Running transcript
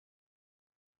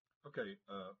Okay,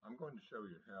 I'm going to show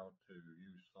you how to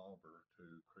use Solver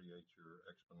to create your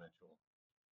exponential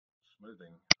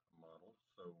smoothing model.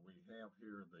 So we have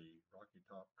here the Rocky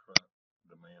Top truck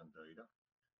demand data.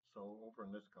 So over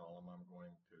in this column, I'm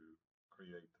going to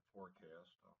create the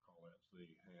forecast. I'll call that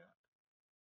Z hat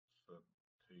sub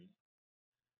T.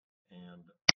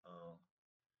 And uh,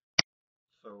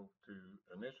 so to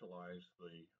initialize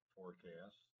the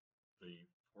forecast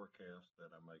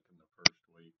that I make in the first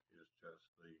week is just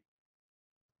the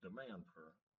demand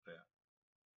for that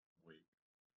week.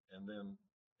 And then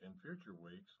in future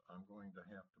weeks, I'm going to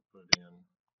have to put in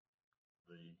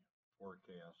the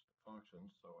forecast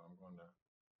function. So I'm going to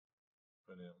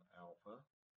put in alpha.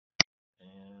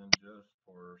 And just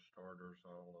for starters,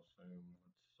 I'll assume,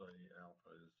 let's say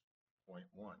alpha is zero point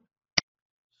 0.1.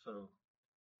 So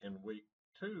in week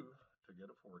 2, to get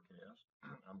a forecast,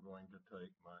 I'm going to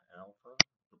take my alpha,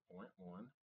 the zero point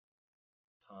 0.1,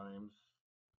 times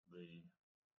the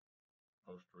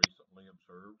most recently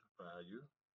observed value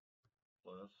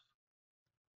plus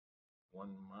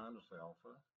 1 minus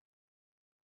alpha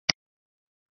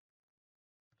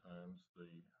times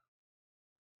the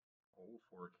whole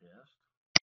forecast,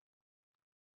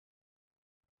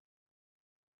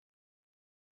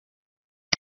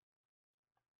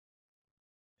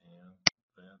 and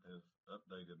that has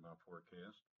updated my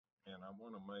forecast. And I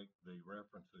want to make the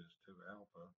references to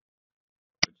alpha,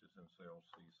 which is in cell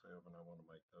C7. I want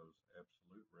to make those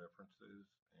absolute references,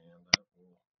 and that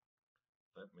will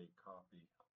let me copy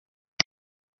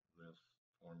this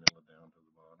formula down to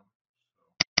the bottom. So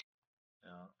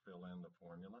now fill in the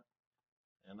formula,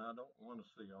 and I don't want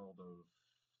to see all those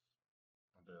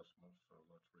decimals, so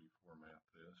let's reformat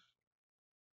this.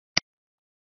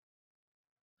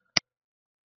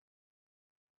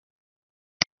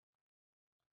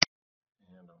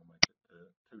 And I'll make it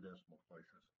 2 decimal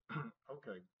places.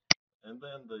 Okay, and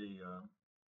then the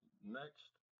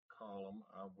next column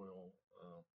I will,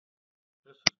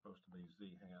 this is supposed to be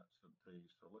Z hat sub T,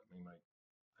 so let me make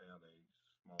that a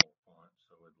small font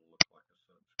so it'll look like a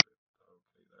subscript.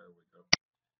 Okay, there we go.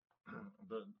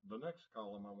 The next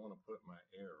column I want to put my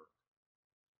error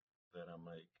that I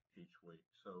make each week.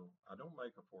 So I don't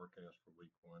make a forecast for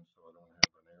week 1, so I don't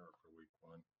have an error for week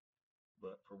 1.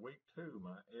 But for week 2,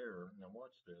 my error, now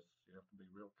watch this, you have to be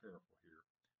real careful here.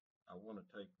 I want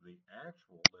to take the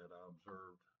actual that I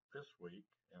observed this week,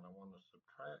 and I want to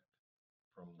subtract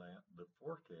from that the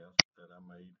forecast that I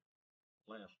made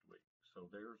last week. So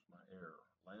there's my error.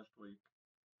 Last week,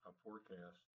 I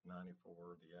forecast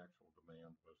 94. The actual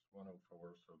demand was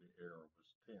 104, so the error was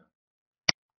 10.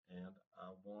 And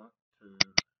I want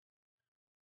to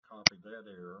copy that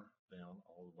error down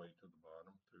all the way to the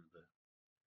bottom through the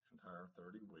entire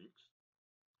 30 weeks.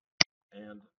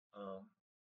 And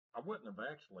I wouldn't have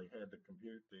actually had to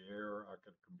compute the error. I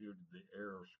could have computed the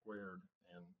error squared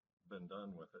and been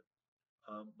done with it.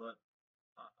 But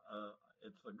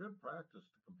it's a good practice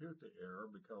to compute the error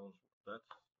because that's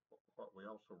what we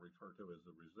also refer to as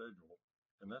the residual.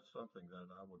 And that's something that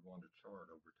I would want to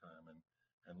chart over time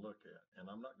and look at. And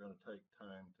I'm not going to take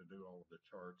time to do all of the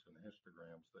charts and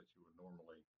histograms that you would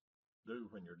normally do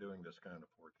when you're doing this kind of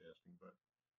forecasting, but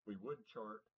we would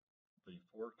chart the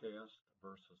forecast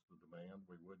versus the demand.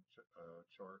 We would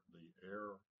chart the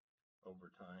error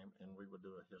over time, and we would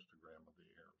do a histogram of the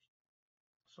errors.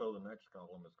 So the next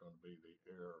column is going to be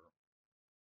the error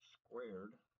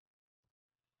squared,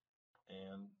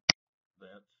 and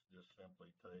that's just simply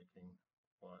taking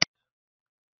what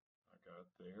I got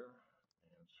there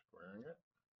and squaring it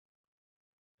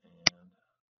and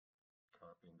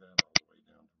copying that all the way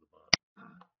down to the bottom.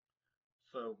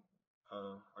 So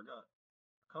I got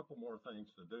a couple more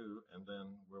things to do, and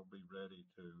then we'll be ready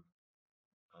to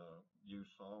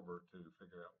use Solver to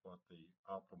figure out what the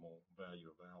optimal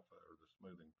value of alpha or the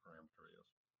smoothing parameter is.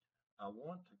 I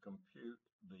want to compute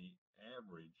the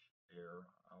average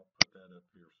error. I'll put that up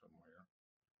here somewhere.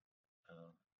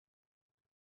 Uh,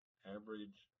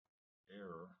 Average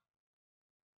error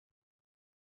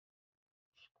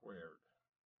squared.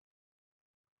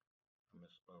 I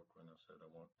misspoke when I said I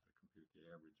want to compute the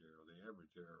average error. The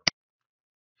average error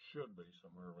should be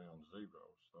somewhere around 0.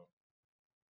 So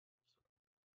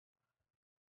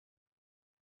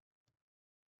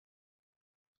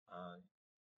I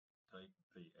take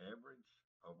the average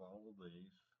of all of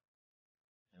these,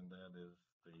 and that is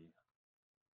the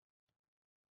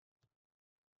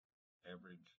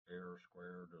average error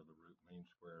squared, or the root mean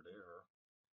squared error.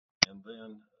 And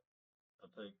then I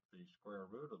take the square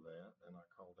root of that, and I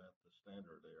call that the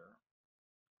standard error.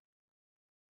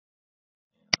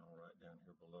 And I'll write down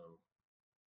here below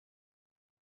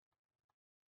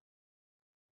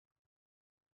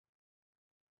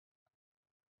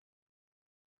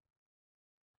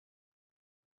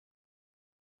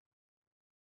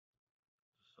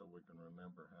we can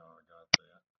remember how I got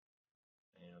that.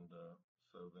 And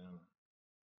so then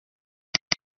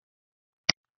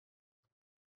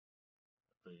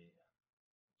the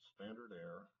standard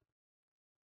error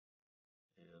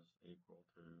is equal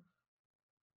to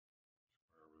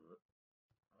square root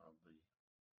of the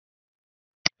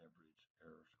average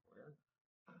error squared.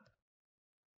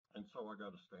 And so I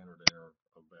got a standard error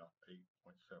of about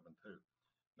 8.72.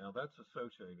 Now that's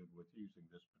associated with using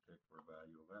this particular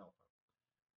value of alpha.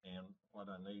 And what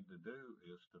I need to do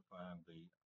is to find the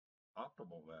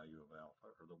optimal value of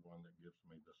alpha, or the one that gives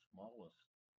me the smallest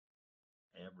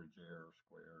average error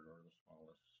squared or the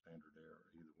smallest standard error,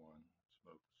 either one, it's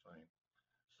both the same.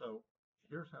 So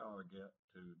here's how I get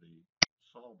to the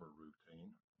solver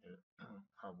routine.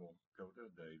 I will go to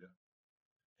data,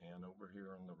 and over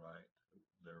here on the right,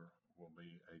 there will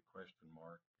be a question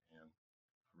mark and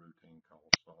a routine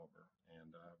called solver.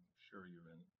 And I'm sure you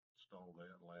installed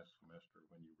that last semester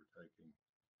when you were taking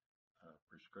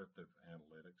prescriptive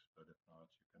analytics, but if not,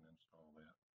 you can install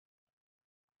that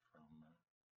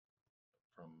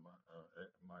from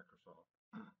Microsoft.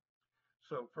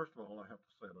 So first of all, I have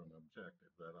to set an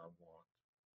objective that I want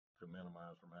to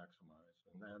minimize or maximize,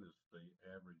 and that is the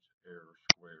average error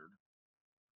squared.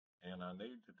 And I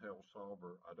need to tell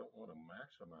solver I don't want to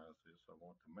maximize this, I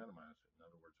want to minimize it. In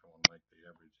other words, I want to make the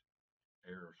average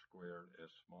error squared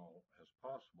as small as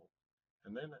possible.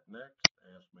 And then it next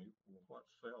asks me, well, what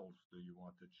cells do you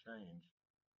want to change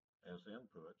as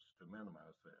inputs to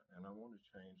minimize that? And I want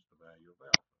to change the value of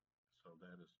alpha. So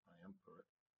that is my input.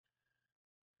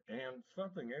 And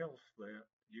something else that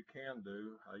you can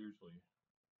do, I usually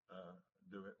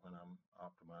do it when I'm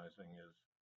optimizing, is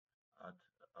I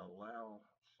allow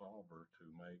solver to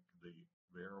make the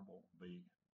variable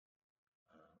be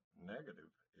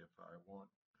negative if I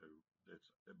want to.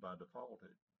 It's by default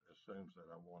it assumes that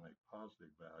I want a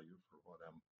positive value for what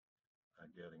I'm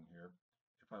getting here.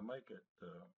 If I make it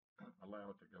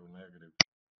allow it to go negative,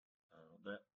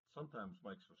 that sometimes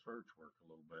makes the search work a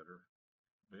little better.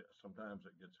 Sometimes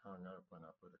it gets hung up when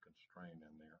I put a constraint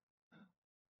in there.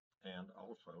 And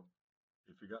also,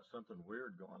 if you got something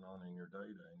weird going on in your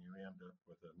data and you end up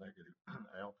with a negative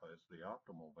alpha as the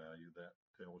optimal value, that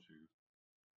tells you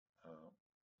uh,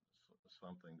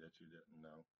 something that you didn't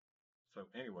know. So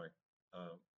anyway,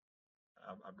 uh,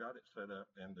 I've got it set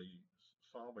up, and the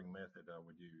solving method I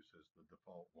would use is the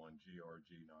default one,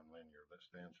 GRG nonlinear. That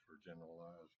stands for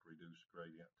generalized reduced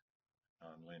gradient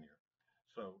nonlinear.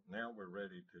 So now we're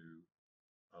ready to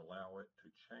allow it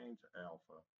to change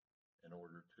alpha in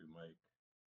order to make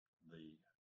the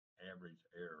average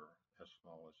error as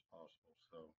small as possible.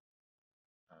 So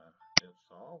hit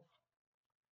solve,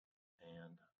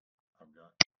 and I've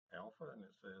got alpha, and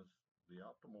it says the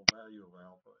optimal value of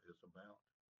alpha is about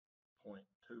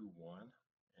 0.21,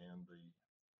 and the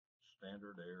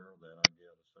standard error that I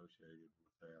get associated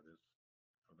with that is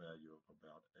a value of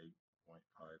about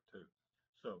 8.52.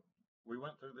 So we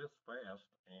went through this fast,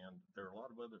 and there are a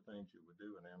lot of other things you would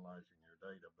do in analyzing your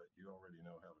data, but you already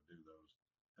know how to do those.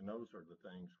 And those are the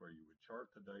things where you would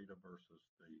chart the data versus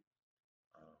the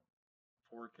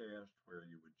forecast, where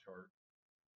you would chart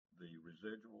the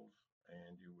residuals,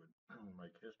 and you would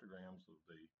make histograms of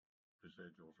the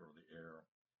residuals or the error,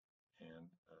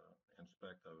 and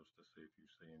inspect those to see if you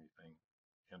see anything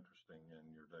interesting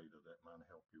in your data that might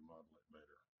help you model it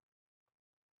better.